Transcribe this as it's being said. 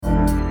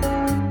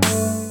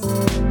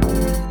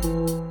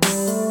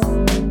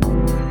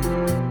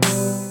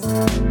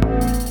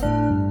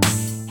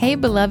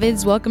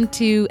beloveds. Welcome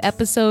to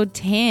episode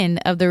 10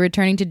 of the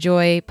Returning to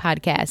Joy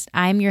podcast.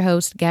 I'm your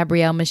host,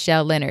 Gabrielle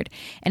Michelle Leonard.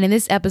 And in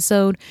this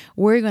episode,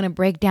 we're going to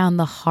break down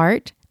the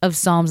heart of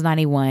Psalms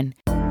 91.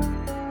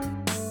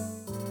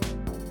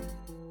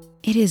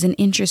 It is an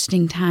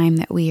interesting time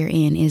that we are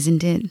in,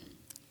 isn't it?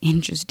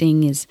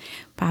 Interesting is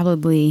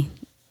probably,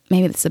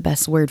 maybe that's the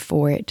best word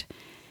for it.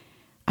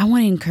 I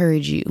want to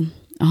encourage you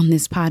on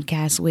this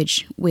podcast,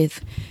 which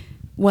with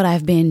what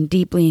I've been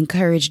deeply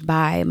encouraged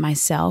by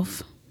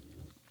myself.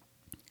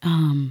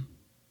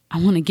 I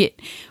want to get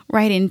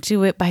right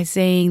into it by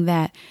saying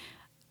that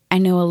I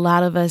know a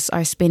lot of us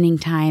are spending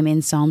time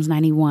in Psalms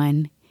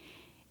 91,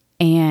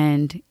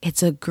 and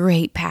it's a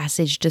great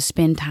passage to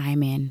spend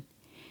time in,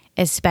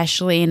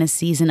 especially in a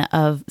season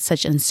of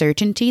such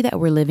uncertainty that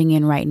we're living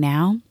in right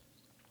now.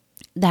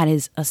 That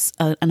is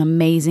an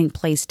amazing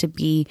place to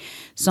be.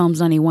 Psalms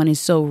 91 is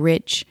so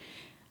rich.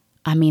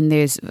 I mean,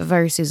 there's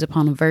verses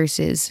upon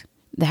verses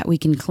that we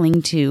can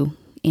cling to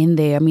in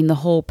there. I mean, the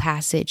whole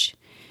passage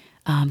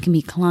can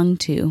be clung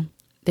to.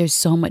 There's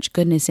so much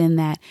goodness in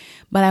that.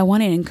 But I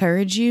want to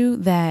encourage you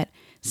that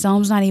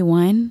Psalms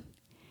 91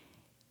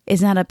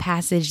 is not a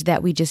passage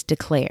that we just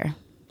declare.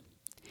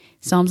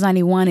 Psalms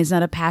 91 is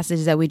not a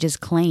passage that we just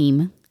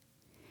claim.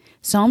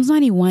 Psalms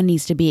 91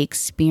 needs to be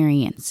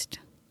experienced.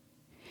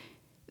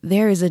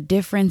 There is a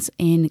difference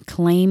in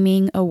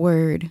claiming a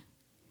word.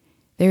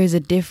 There is a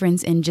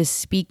difference in just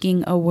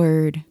speaking a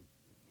word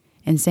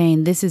and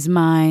saying, this is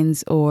mine,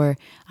 or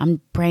I'm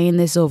praying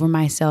this over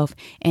myself,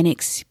 and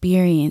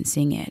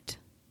experiencing it.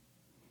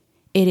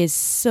 It is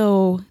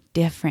so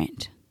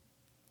different.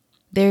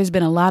 There's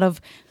been a lot of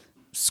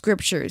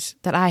scriptures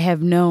that I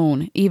have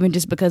known, even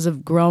just because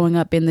of growing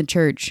up in the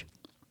church.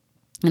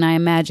 And I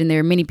imagine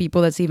there are many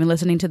people that's even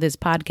listening to this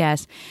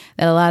podcast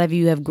that a lot of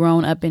you have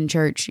grown up in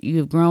church.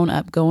 You've grown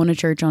up going to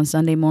church on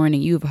Sunday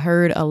morning. You've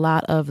heard a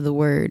lot of the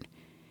word,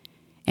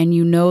 and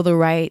you know the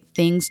right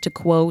things to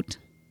quote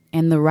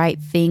and the right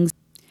things,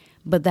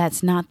 but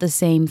that's not the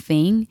same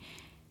thing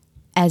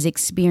as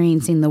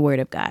experiencing the word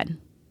of God,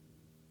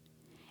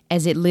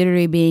 as it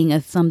literally being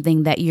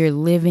something that you're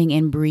living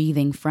and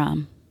breathing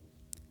from.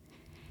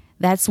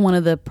 That's one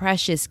of the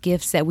precious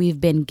gifts that we've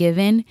been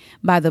given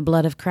by the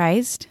blood of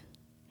Christ,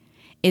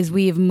 is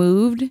we have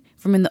moved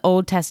from, in the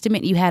Old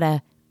Testament, you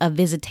had a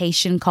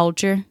visitation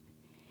culture.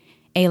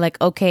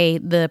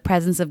 The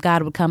presence of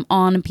God would come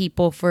on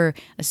people for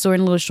a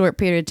certain little short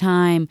period of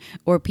time,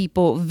 or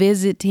people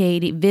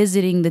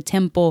visiting the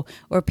temple,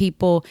 or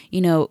people,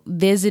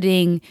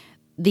 visiting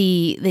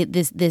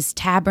this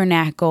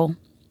tabernacle.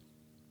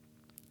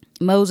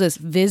 Moses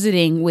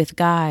visiting with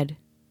God.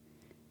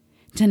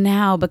 To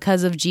now,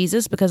 because of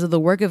Jesus, because of the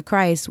work of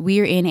Christ,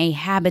 we're in a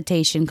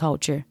habitation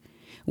culture.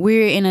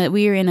 We're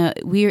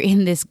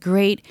in this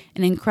great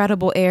and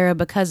incredible era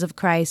because of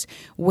Christ,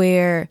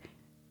 where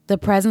the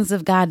presence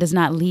of God does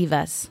not leave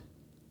us,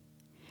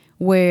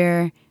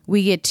 where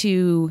we get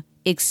to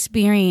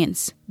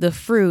experience the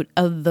fruit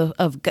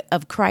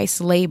of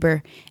Christ's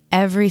labor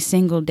every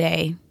single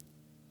day.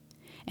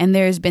 And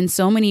there's been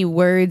so many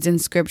words in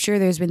Scripture.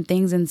 There's been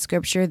things in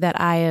Scripture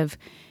that I have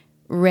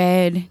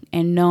read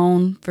and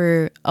known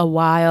for a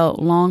while,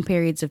 long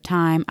periods of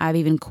time. I've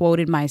even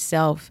quoted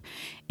myself.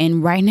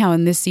 And right now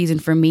in this season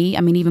for me,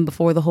 I mean, even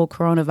before the whole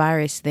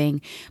coronavirus thing,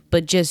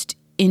 but just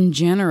in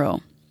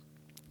general,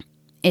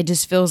 it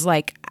just feels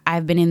like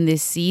I've been in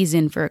this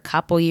season for a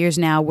couple years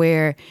now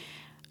where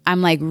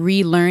I'm like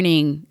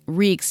relearning,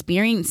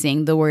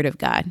 re-experiencing the Word of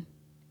God.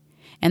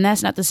 And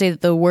that's not to say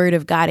that the Word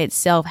of God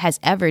itself has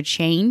ever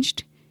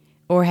changed,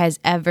 or has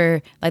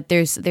ever,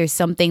 there's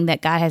something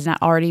that God has not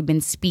already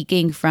been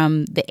speaking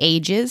from the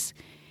ages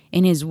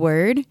in His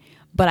Word.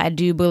 But I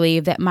do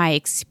believe that my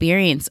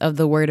experience of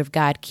the Word of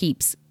God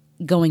keeps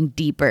going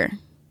deeper.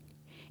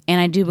 And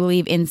I do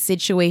believe in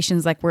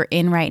situations like we're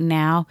in right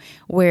now,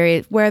 where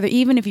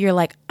even if you're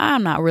like,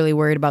 I'm not really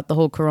worried about the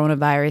whole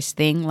coronavirus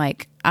thing,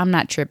 like I'm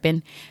not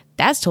tripping,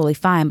 that's totally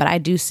fine. But I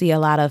do see a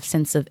lot of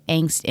sense of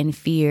angst and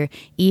fear,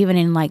 even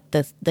in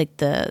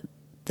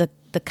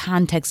the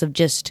context of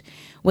just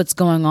what's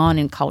going on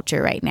in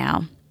culture right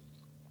now.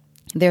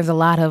 There's a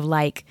lot of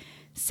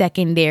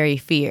secondary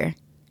fear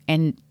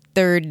and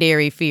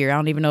third-dairy fear. I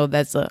don't even know if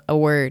that's a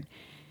word.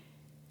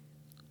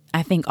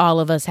 I think all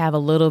of us have a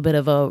little bit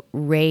of a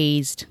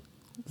raised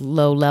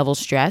low-level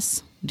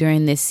stress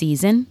during this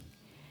season.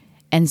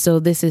 And so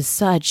this is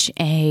such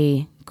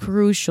a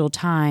crucial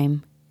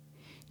time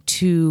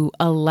to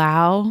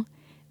allow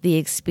the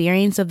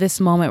experience of this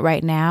moment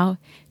right now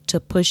to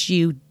push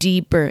you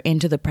deeper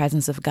into the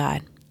presence of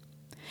God.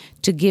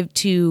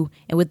 And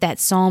with that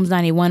Psalms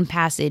 91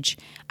 passage,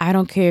 I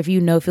don't care if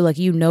feel like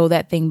you know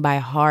that thing by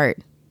heart.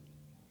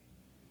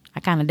 I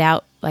kind of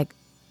doubt,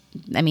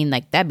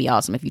 that'd be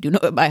awesome if you do know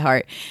it by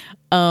heart.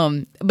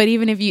 But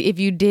even if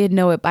you did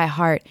know it by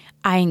heart,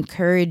 I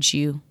encourage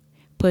you,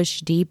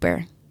 push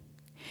deeper.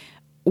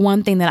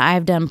 One thing that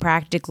I've done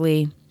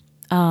practically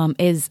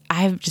is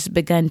I've just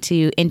begun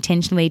to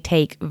intentionally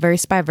take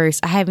verse by verse.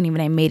 I haven't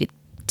even made it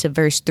to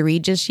verse 3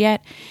 just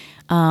yet.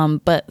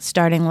 But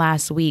starting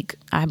last week,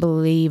 I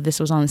believe this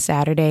was on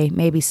Saturday,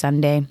 maybe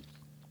Sunday,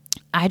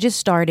 I just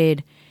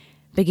started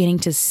beginning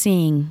to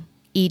sing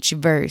each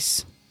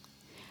verse.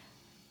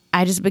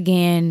 I just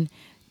beginning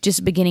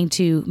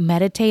to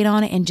meditate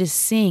on it and just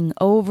sing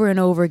over and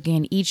over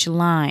again each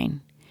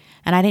line.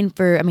 And I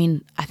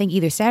think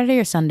either Saturday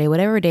or Sunday,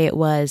 whatever day it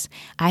was,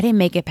 I didn't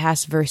make it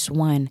past verse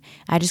 1.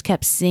 I just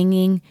kept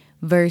singing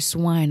verse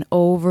 1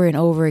 over and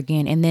over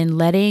again, and then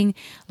letting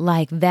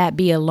like that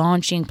be a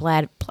launching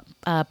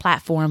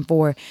platform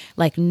for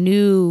like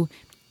new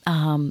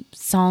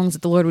songs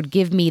that the Lord would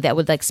give me that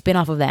would like spin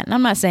off of that. And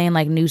I'm not saying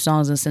like new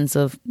songs in the sense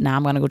of,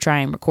 I'm going to go try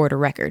and record a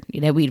record.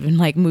 We've been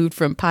like moved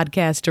from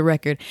podcast to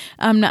record.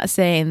 I'm not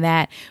saying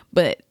that,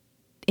 but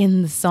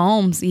in the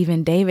Psalms,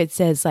 even David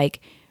says like,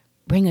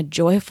 bring a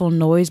joyful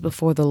noise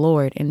before the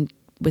Lord. And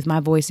with my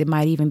voice, it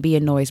might even be a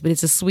noise, but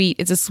it's a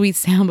sweet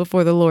sound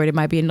before the Lord. It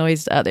might be a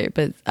noise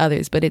to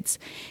others, but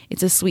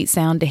it's a sweet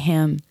sound to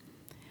him.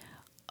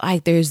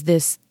 Like there's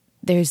this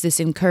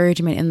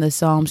encouragement in the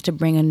Psalms to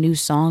bring a new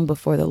song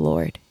before the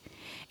Lord.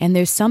 And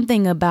there's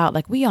something about,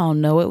 like, we all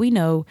know it. We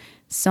know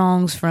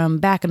songs from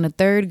back in the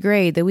 3rd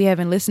grade that we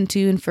haven't listened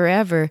to in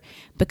forever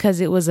because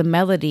it was a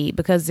melody,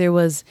 because there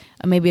was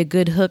maybe a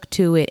good hook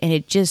to it. And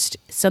it just,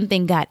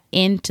 something got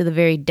into the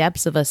very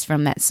depths of us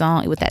from that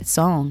song, with that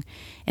song.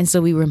 And so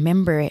we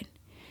remember it.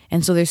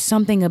 And so there's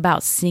something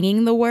about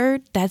singing the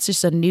word. That's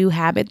just a new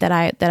habit that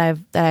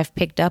I've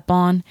picked up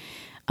on.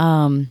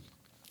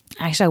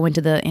 Actually, I went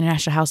to the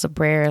International House of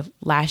Prayer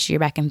last year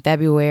back in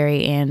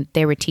February, and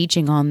they were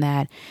teaching on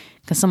that.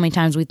 Because so many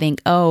times we think,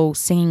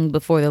 singing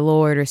before the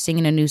Lord or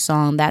singing a new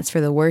song, that's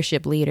for the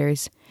worship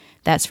leaders.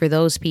 That's for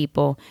those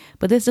people.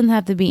 But this doesn't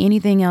have to be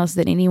anything else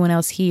that anyone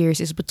else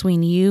hears. It's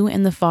between you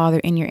and the Father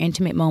in your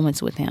intimate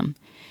moments with him.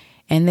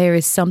 And there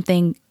is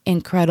something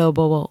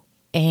incredible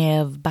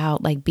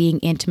about like being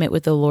intimate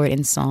with the Lord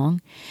in song.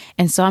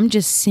 And so I'm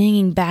just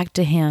singing back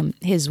to him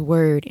his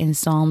word in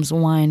Psalms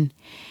 1.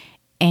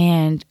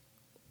 And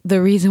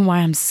the reason why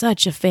I'm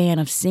such a fan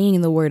of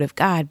singing the word of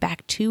God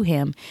back to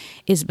him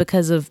is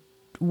because of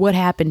what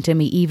happened to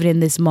me, even in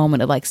this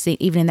moment of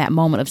even in that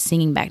moment of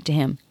singing back to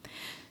him.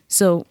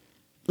 So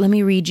let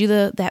me read you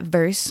that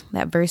verse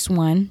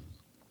 1.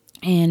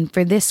 And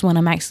for this one,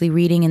 I'm actually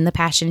reading in the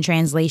Passion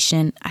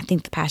Translation. I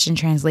think the Passion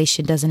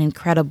Translation has an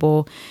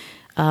incredible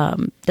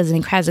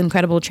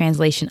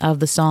translation of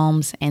the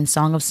Psalms and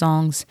Song of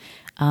Songs.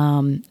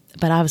 But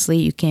obviously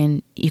you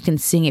can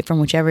sing it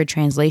from whichever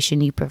translation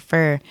you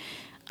prefer.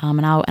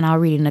 And I'll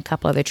read in a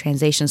couple other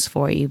translations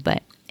for you.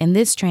 But in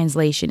this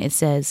translation, it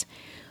says,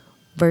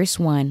 verse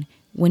 1,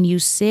 when you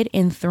sit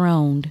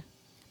enthroned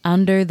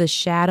under the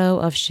shadow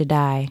of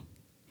Shaddai,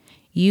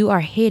 you are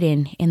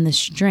hidden in the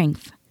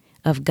strength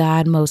of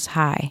God Most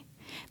High.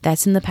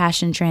 That's in the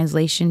Passion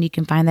Translation. You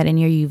can find that in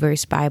your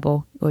YouVersion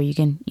Bible, or you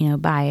can,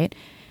 buy it.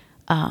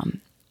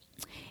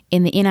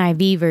 In the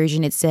NIV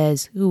version, it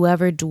says,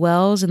 whoever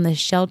dwells in the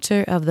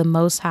shelter of the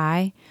Most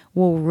High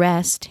will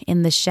rest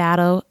in the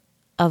shadow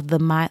of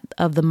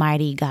the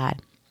mighty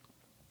God.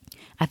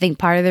 I think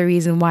part of the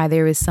reason why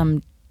there is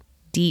some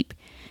deep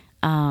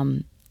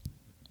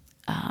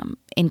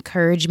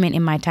encouragement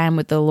in my time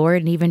with the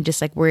Lord, and even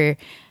just like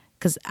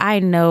because I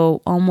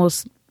know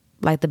almost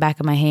like the back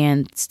of my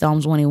hand,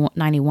 Psalms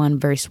 91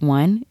 verse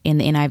 1 in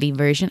the NIV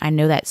version. I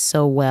know that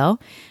so well.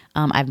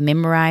 I've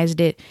memorized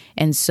it.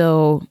 And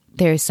so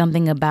there's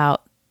something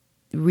about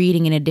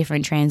reading in a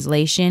different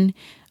translation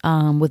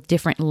with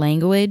different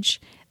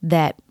language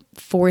that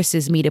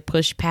forces me to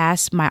push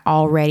past my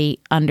already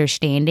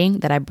understanding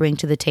that I bring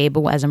to the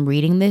table as I'm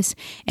reading this.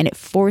 And it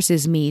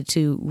forces me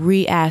to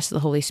re-ask the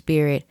Holy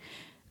Spirit,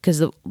 because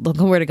the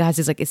word of God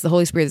says it's the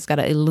Holy Spirit that's got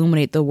to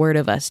illuminate the word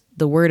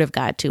of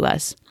God to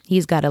us.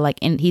 He's got to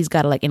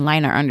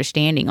enlighten our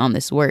understanding on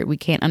this word. We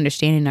can't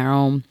understand in our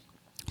own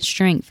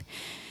strength.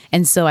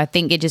 And so I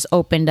think it just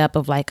opened up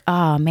of I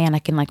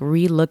can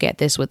re-look at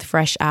this with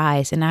fresh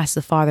eyes and ask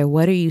the Father,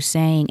 what are you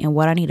saying and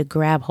what I need to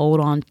grab hold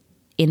on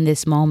in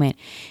this moment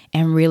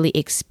and really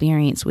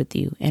experience with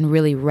you and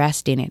really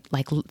rest in it.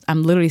 Like,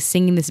 I'm literally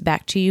singing this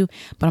back to you,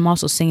 but I'm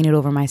also singing it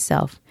over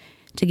myself.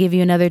 To give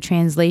you another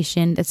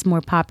translation that's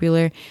more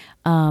popular,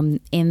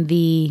 in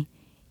the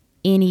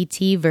NET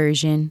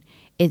version,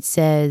 it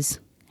says,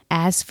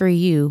 as for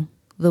you,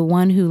 the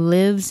one who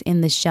lives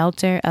in the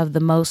shelter of the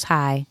Most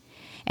High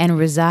and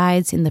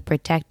resides in the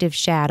protective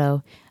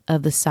shadow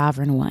of the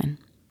Sovereign One.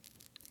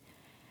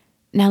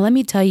 Now, let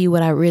me tell you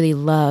what I really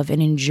love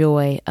and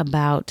enjoy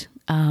about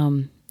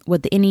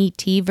what the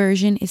NET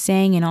version is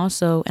saying, and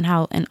also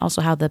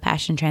how the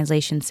Passion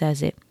Translation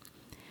says it.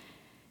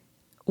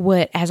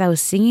 As I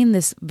was singing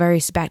this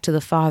verse back to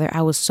the Father,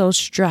 I was so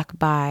struck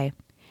by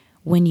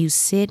when you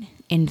sit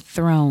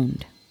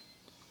enthroned.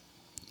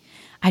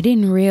 I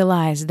didn't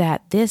realize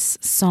that this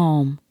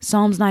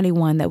Psalms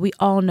 91 that we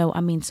all know,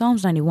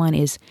 Psalms 91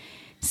 is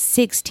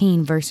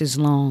 16 verses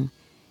long.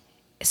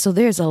 So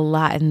there's a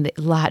lot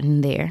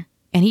in there.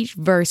 And each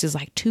verse is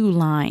like 2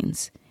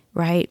 lines,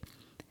 right?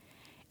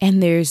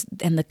 And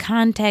the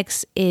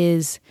context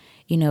is,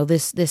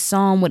 this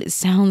psalm, what it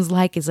sounds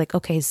like is like,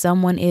 okay,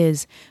 someone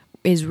is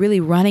really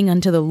running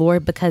unto the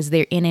Lord because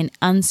they're in an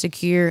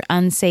unsecure,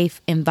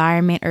 unsafe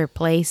environment or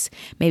place.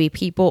 Maybe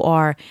people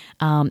are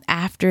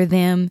after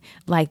them.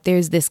 Like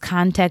there's this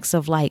context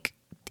of like,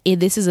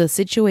 this is a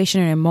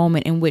situation or a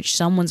moment in which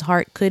someone's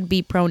heart could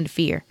be prone to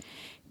fear.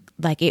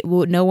 Like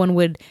no one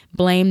would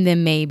blame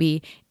them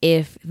maybe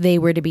if they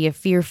were to be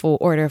fearful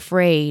or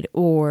afraid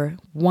or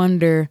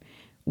wonder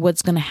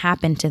what's going to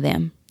happen to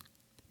them.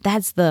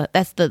 That's the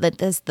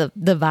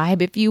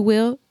vibe, if you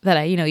will,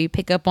 that you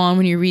pick up on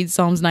when you read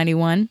Psalms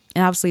 91.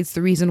 And obviously it's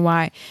the reason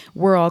why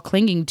we're all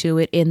clinging to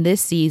it in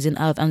this season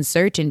of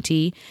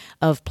uncertainty,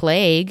 of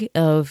plague,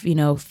 of,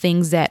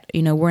 things that,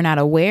 we're not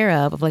aware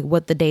of like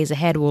what the days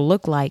ahead will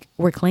look like.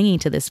 We're clinging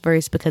to this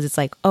verse because it's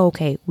like, oh,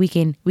 okay, we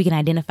can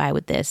identify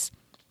with this.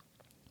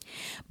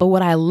 But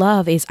what I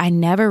love is I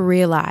never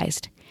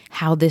realized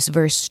how this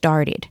verse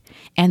started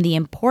and the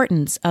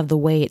importance of the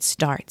way it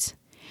starts.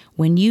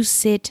 When you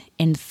sit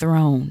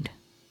enthroned,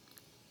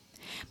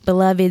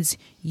 beloveds,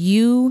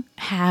 you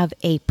have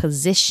a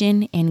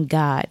position in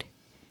God.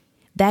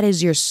 That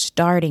is your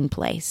starting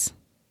place.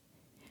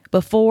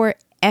 Before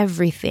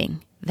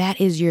everything, that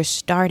is your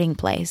starting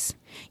place.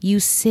 You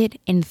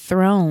sit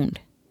enthroned.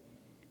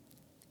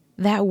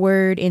 That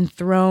word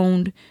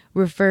enthroned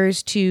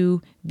refers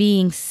to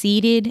being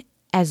seated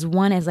as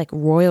like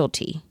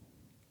royalty.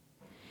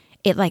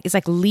 It's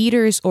like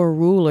leaders or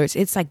rulers.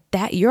 It's like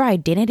that, your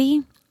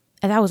identity.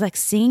 As I was like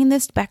singing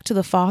this back to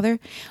the Father,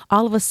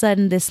 all of a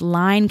sudden this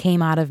line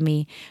came out of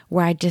me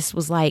where I just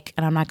was like,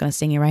 and I'm not going to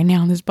sing it right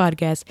now on this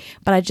podcast,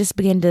 but I just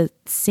began to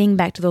sing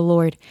back to the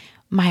Lord,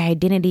 my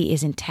identity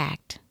is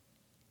intact.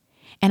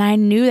 And I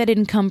knew that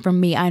didn't come from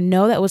me. I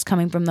know that was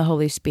coming from the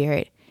Holy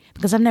Spirit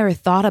because I've never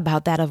thought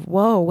about that of,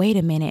 whoa, wait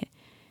a minute.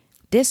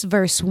 This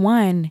verse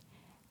 1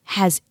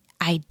 has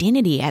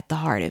identity at the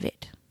heart of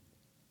it.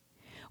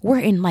 We're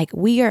in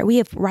we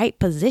have right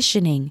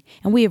positioning,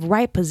 and we have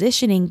right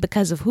positioning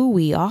because of who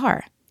we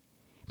are,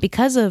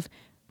 because of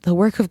the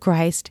work of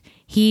Christ.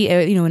 He,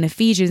 in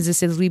Ephesians, it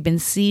says we've been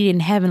seated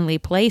in heavenly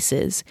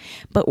places,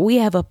 but we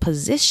have a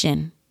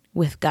position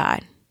with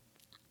God.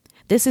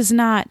 This is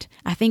not,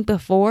 I think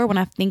before when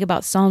I think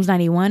about Psalms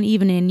 91,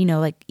 even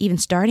in, even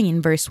starting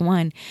in verse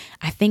 1,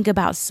 I think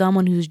about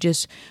someone who's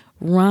just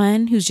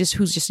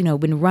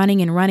been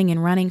running and running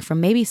and running from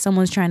maybe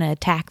someone's trying to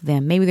attack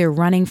them. Maybe they're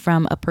running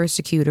from a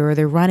persecutor, or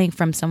they're running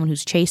from someone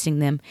who's chasing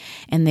them,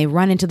 and they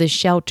run into the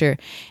shelter,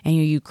 and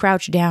you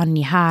crouch down and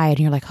you hide, and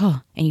you're like,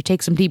 oh, and you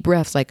take some deep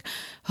breaths like,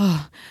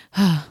 oh,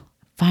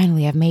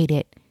 finally I've made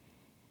it.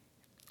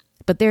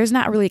 But there's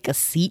not really like a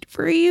seat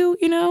for you,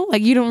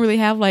 like you don't really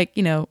have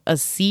a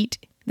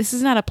seat. This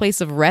is not a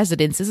place of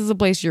residence. This is a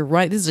place you're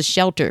right. This is a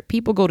shelter.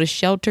 People go to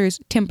shelters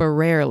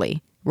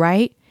temporarily,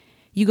 right?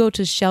 You go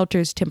to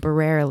shelters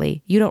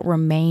temporarily. You don't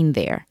remain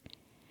there.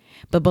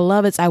 But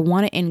beloveds, I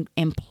want to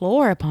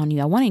implore upon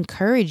you. I want to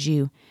encourage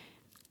you.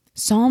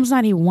 Psalms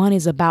 91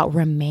 is about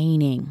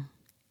remaining.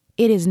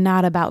 It is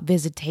not about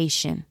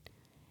visitation.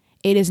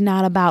 It is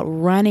not about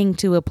running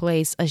to a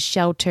place, a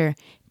shelter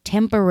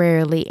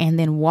temporarily, and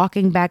then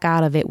walking back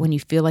out of it when you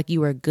feel like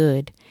you are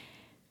good.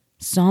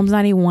 Psalms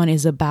 91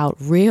 is about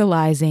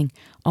realizing,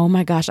 oh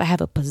my gosh, I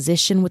have a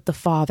position with the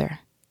Father.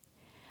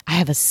 I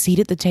have a seat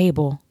at the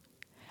table.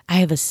 I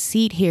have a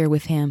seat here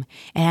with him.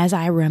 And as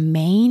I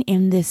remain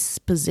in this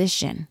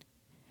position,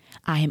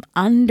 I am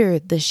under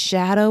the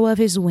shadow of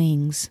his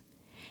wings,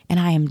 and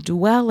I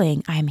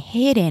am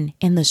hidden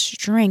in the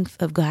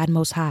strength of God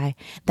Most High.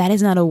 That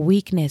is not a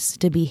weakness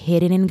to be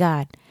hidden in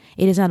God.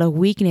 It is not a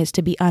weakness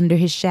to be under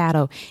his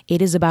shadow.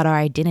 It is about our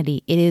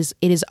identity. It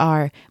is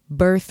our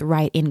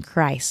birthright in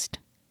Christ.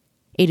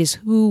 It is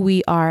who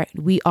we are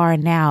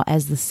now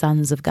as the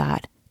sons of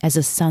God, as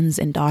the sons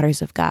and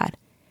daughters of God.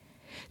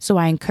 So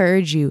I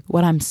encourage you,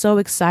 what I'm so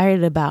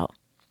excited about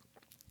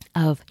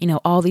of,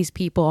 all these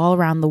people all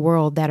around the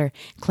world that are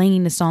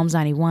clinging to Psalms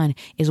 91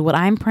 is what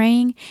I'm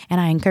praying.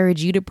 And I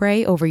encourage you to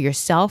pray over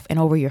yourself and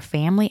over your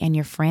family and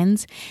your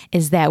friends,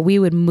 is that we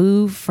would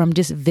move from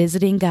just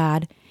visiting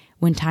God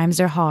when times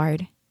are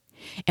hard,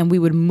 and we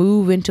would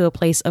move into a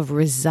place of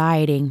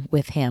residing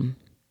with him,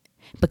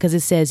 because it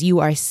says you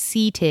are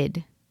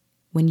seated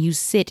when you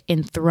sit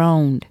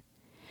enthroned.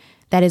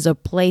 That is a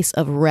place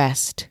of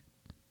rest.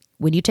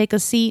 When you take a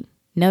seat,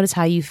 notice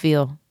how you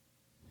feel.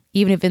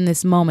 Even if in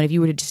this moment, if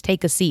you were to just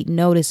take a seat,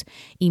 notice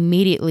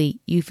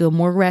immediately you feel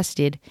more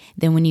rested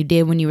than when you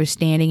did when you were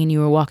standing and you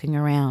were walking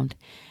around.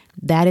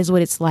 That is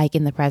what it's like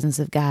in the presence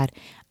of God.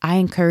 I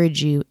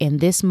encourage you in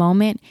this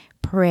moment,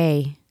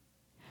 pray.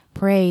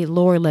 Pray,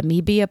 Lord, let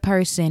me be a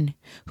person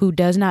who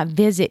does not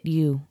visit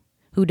you,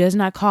 who does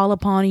not call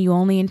upon you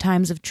only in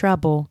times of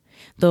trouble.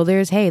 Though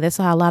that's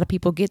how a lot of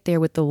people get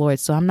there with the Lord.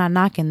 So I'm not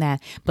knocking that.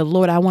 But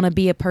Lord, I want to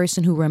be a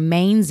person who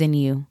remains in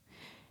you.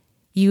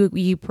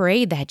 You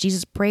prayed that.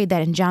 Jesus prayed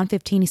that in John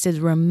 15. He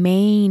says,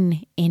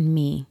 remain in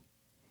me.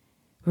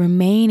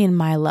 Remain in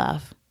my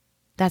love.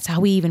 That's how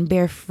we even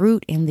bear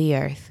fruit in the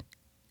earth.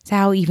 It's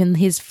how even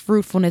his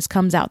fruitfulness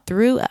comes out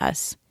through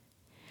us.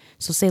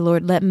 So say,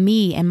 Lord, let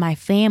me and my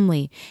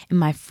family and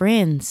my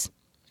friends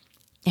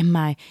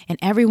and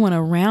everyone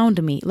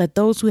around me, let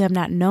those who have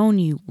not known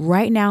you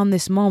right now in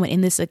this moment,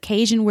 in this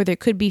occasion where there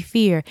could be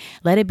fear,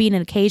 let it be an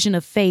occasion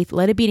of faith.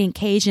 Let it be an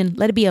occasion,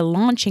 let it be a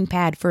launching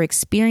pad for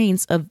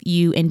experience of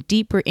you and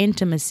deeper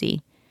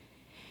intimacy,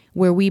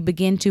 where we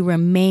begin to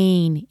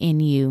remain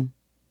in you,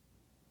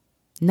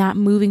 not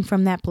moving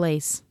from that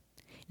place.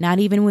 Not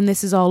even when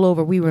this is all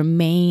over, we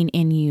remain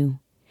in you.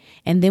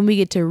 And then we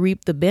get to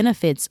reap the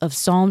benefits of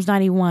Psalms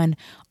 91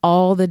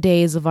 all the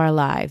days of our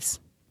lives.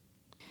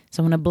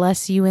 So I want to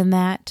bless you in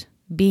that.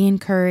 Be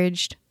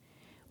encouraged.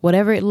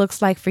 Whatever it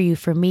looks like for you.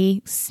 For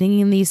me,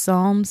 singing these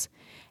Psalms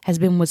has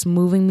been what's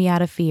moving me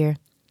out of fear,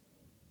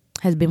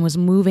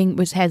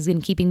 which has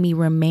been keeping me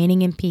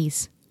remaining in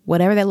peace.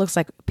 Whatever that looks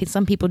like.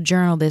 Some people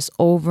journal this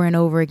over and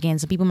over again.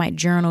 Some people might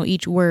journal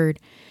each word.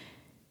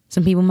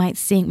 Some people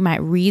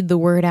might read the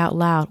word out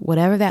loud.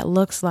 Whatever that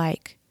looks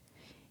like,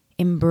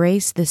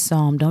 embrace this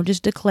psalm. Don't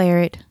just declare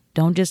it.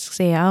 Don't just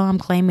say, oh, I'm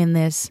claiming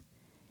this.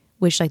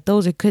 Which, like,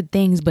 those are good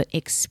things, but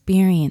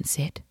experience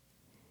it.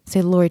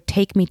 Say, Lord,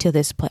 take me to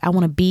this place. I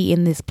want to be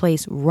in this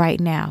place right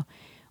now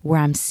where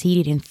I'm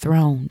seated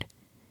enthroned.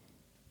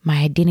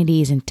 My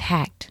identity is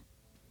intact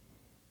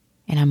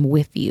and I'm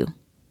with you.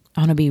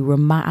 I want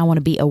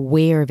to be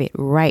aware of it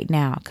right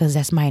now because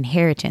that's my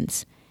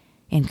inheritance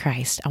in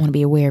Christ. I want to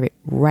be aware of it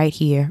right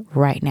here,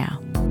 right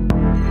now.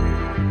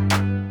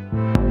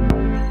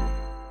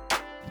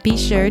 Be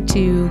sure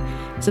to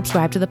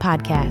subscribe to the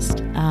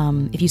podcast.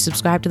 If you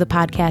subscribe to the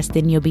podcast,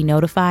 then you'll be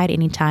notified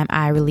anytime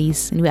I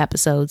release new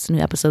episodes. New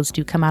episodes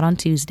do come out on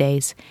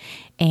Tuesdays.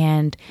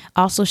 And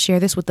also share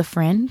this with a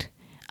friend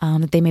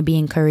that they may be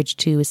encouraged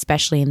to,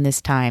 especially in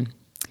this time.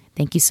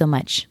 Thank you so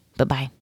much. Bye-bye.